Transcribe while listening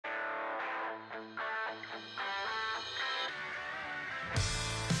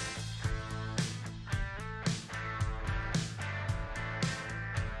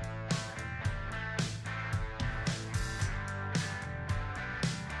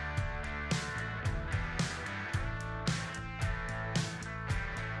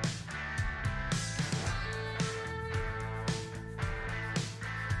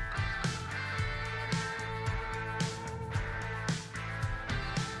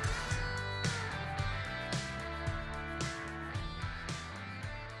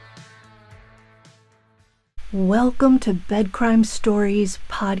Welcome to Bed Crime Stories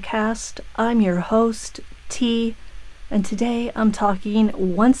podcast. I'm your host, T, and today I'm talking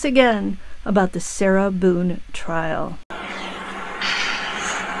once again about the Sarah Boone trial.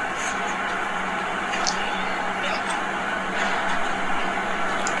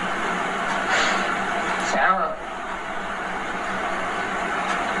 Sarah.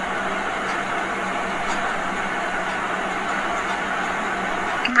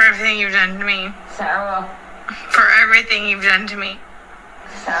 For everything you've done to me. Sarah. For everything you've done to me.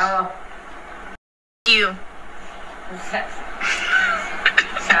 Sarah. You.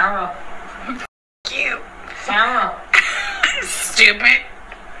 Sarah. You. Sarah. Stupid.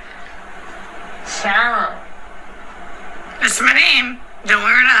 Sarah. That's my name. Don't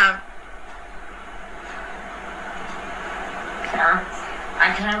wear it up. Sarah.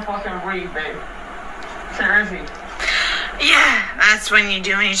 I can't fucking breathe, babe. Seriously. Yeah, that's when you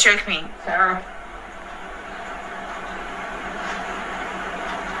do when you choke me. Sarah.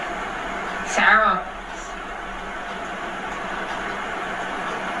 Sarah.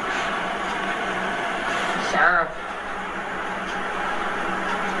 Sarah.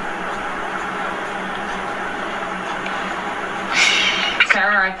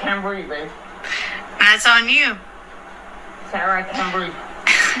 Sarah, I can't breathe, babe. That's on you. Sarah, I can't breathe.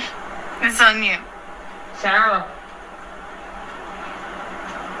 It's on you. Sarah.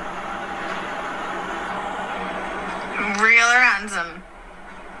 Real or handsome.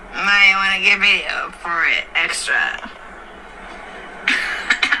 Might want to get video for it extra.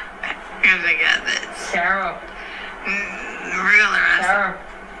 Because I got this. Sarah. Real or handsome. Sarah.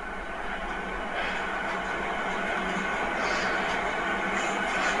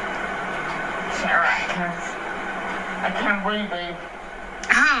 Sarah, I can't breathe, babe.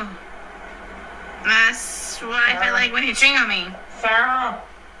 Oh. That's what I feel like when you ching on me. Sarah.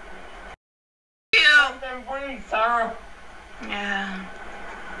 You. I can't breathe, Sarah. Yeah.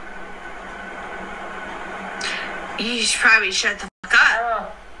 You should probably shut the fuck up.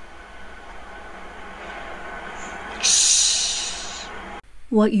 Sarah. Shh.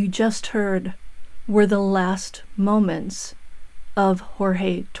 What you just heard were the last moments of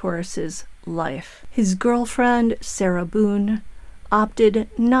Jorge Torres' life. His girlfriend, Sarah Boone, opted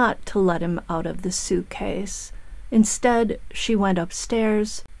not to let him out of the suitcase. Instead, she went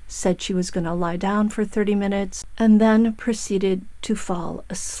upstairs, said she was going to lie down for 30 minutes, and then proceeded to fall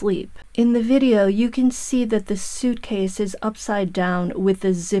asleep. In the video, you can see that the suitcase is upside down with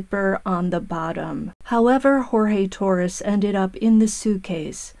the zipper on the bottom. However Jorge Torres ended up in the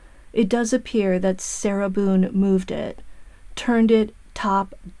suitcase, it does appear that Sarah Boone moved it, turned it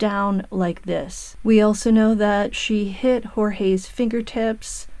top down like this. We also know that she hit Jorge's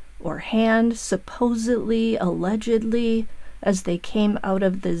fingertips or hand, supposedly, allegedly, as they came out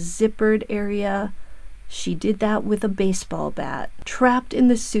of the zippered area. She did that with a baseball bat. Trapped in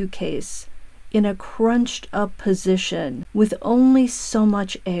the suitcase, in a crunched up position, with only so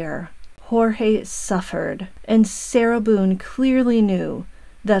much air, Jorge suffered, and Sarah Boone clearly knew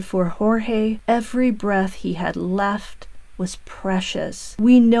that for Jorge, every breath he had left was precious.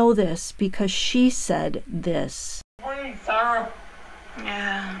 We know this because she said this. Breathe, Sarah.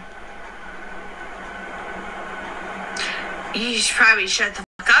 Yeah. You should probably shut the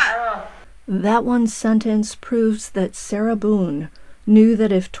fuck up. Sarah. That one sentence proves that Sarah Boone knew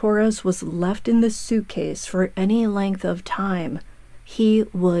that if Torres was left in the suitcase for any length of time, he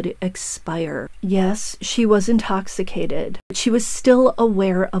would expire. Yes, she was intoxicated, but she was still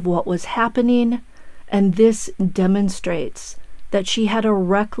aware of what was happening, and this demonstrates that she had a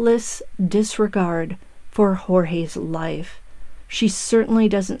reckless disregard for Jorge's life. She certainly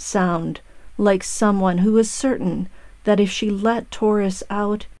doesn't sound like someone who was certain that if she let Torres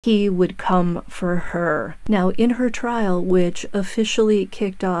out, he would come for her. Now, in her trial, which officially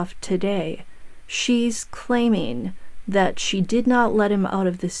kicked off today, she's claiming that she did not let him out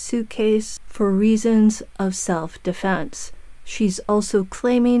of the suitcase for reasons of self-defense. She's also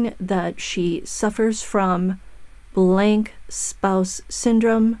claiming that she suffers from blank spouse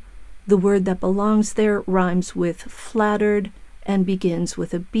syndrome. The word that belongs there rhymes with flattered and begins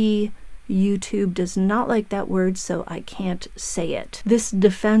with a B. YouTube does not like that word, so I can't say it. This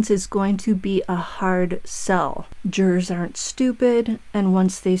defense is going to be a hard sell. Jurors aren't stupid, and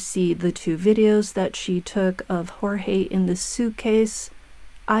once they see the two videos that she took of Jorge in the suitcase,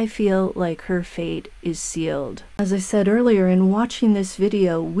 I feel like her fate is sealed. As I said earlier, in watching this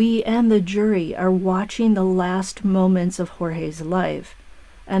video, we and the jury are watching the last moments of Jorge's life,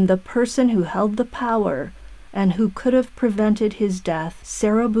 and the person who held the power and who could have prevented his death,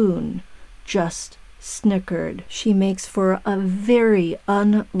 Sarah Boone, just snickered. She makes for a very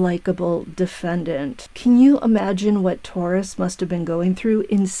unlikable defendant. Can you imagine what Torres must have been going through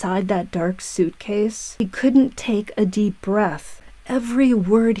inside that dark suitcase? He couldn't take a deep breath. Every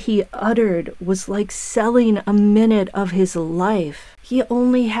word he uttered was like selling a minute of his life. He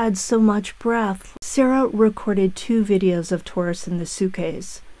only had so much breath. Sarah recorded 2 videos of Torres in the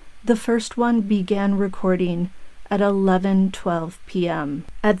suitcase. The first one began recording at 11:12 p.m.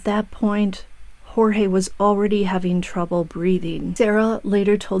 At that point, Jorge was already having trouble breathing. Sarah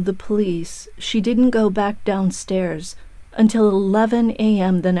later told the police she didn't go back downstairs until 11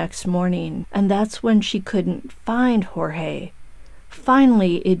 a.m. the next morning, and that's when she couldn't find Jorge.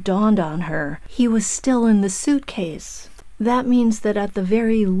 Finally, it dawned on her. He was still in the suitcase. That means that at the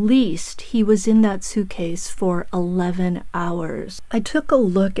very least, he was in that suitcase for 11 hours. I took a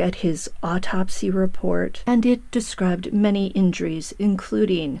look at his autopsy report, and it described many injuries,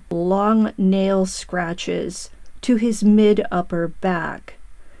 including long nail scratches to his mid-upper back.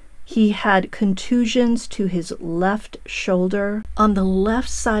 He had contusions to his left shoulder. On the left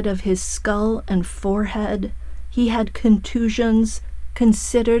side of his skull and forehead, he had contusions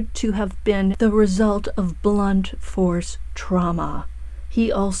considered to have been the result of blunt force trauma.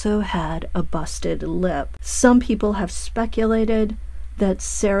 He also had a busted lip. Some people have speculated that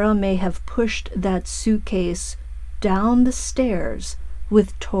Sarah may have pushed that suitcase down the stairs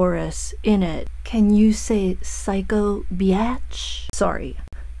with Torres in it. Can you say psycho biatch? Sorry.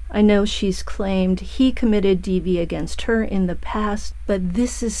 I know she's claimed he committed DV against her in the past, but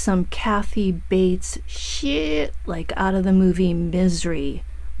this is some Kathy Bates shit, like out of the movie Misery.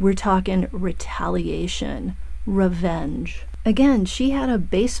 We're talking retaliation, revenge. Again, she had a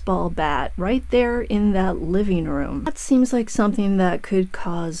baseball bat right there in that living room. That seems like something that could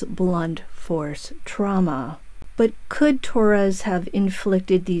cause blunt force trauma. But could Torres have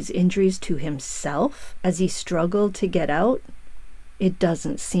inflicted these injuries to himself as he struggled to get out? It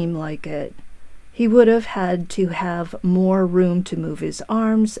doesn't seem like it. He would have had to have more room to move his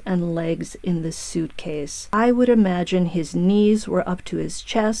arms and legs in the suitcase. I would imagine his knees were up to his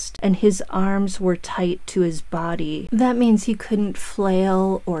chest and his arms were tight to his body. That means he couldn't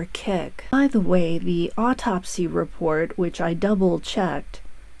flail or kick. By the way, the autopsy report, which I double-checked,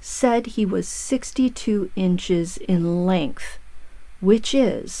 said he was 62 inches in length, which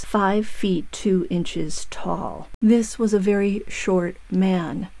is 5 feet 2 inches tall. This was a very short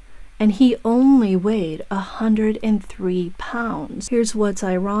man, and he only weighed 103 pounds. Here's what's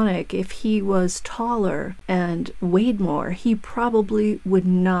ironic. If he was taller and weighed more, he probably would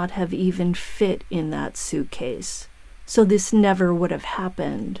not have even fit in that suitcase. So this never would have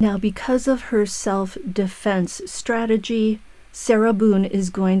happened. Now, because of her self-defense strategy, Sarah Boone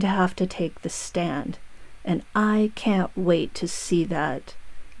is going to have to take the stand. And I can't wait to see that.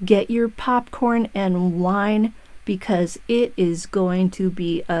 Get your popcorn and wine because it is going to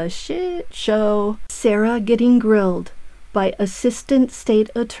be a shit show. Sarah getting grilled by Assistant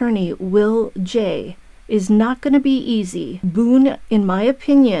State Attorney Will J. is not going to be easy. Boone, in my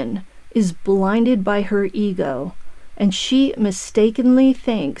opinion, is blinded by her ego, and she mistakenly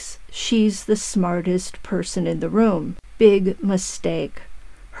thinks she's the smartest person in the room. Big mistake.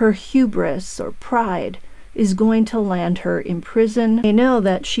 Her hubris or pride is going to land her in prison. I know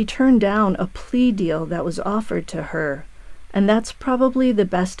that she turned down a plea deal that was offered to her, and that's probably the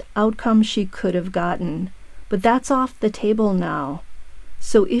best outcome she could have gotten, but that's off the table now.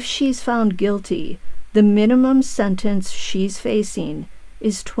 So if she's found guilty, the minimum sentence she's facing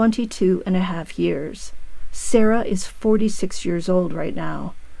is 22.5 years. Sarah is 46 years old right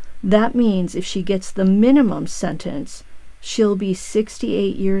now. That means if she gets the minimum sentence, she'll be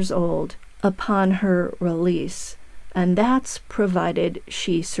 68 years old upon her release, and that's provided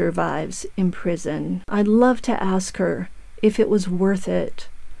she survives in prison. I'd love to ask her if it was worth it.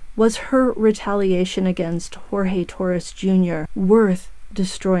 Was her retaliation against Jorge Torres Jr. worth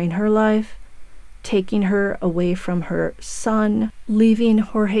destroying her life, taking her away from her son, leaving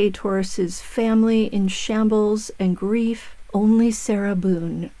Jorge Torres's family in shambles and grief? Only Sarah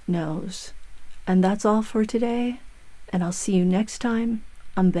Boone knows. And that's all for today, and I'll see you next time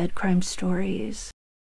on Bed Crime Stories.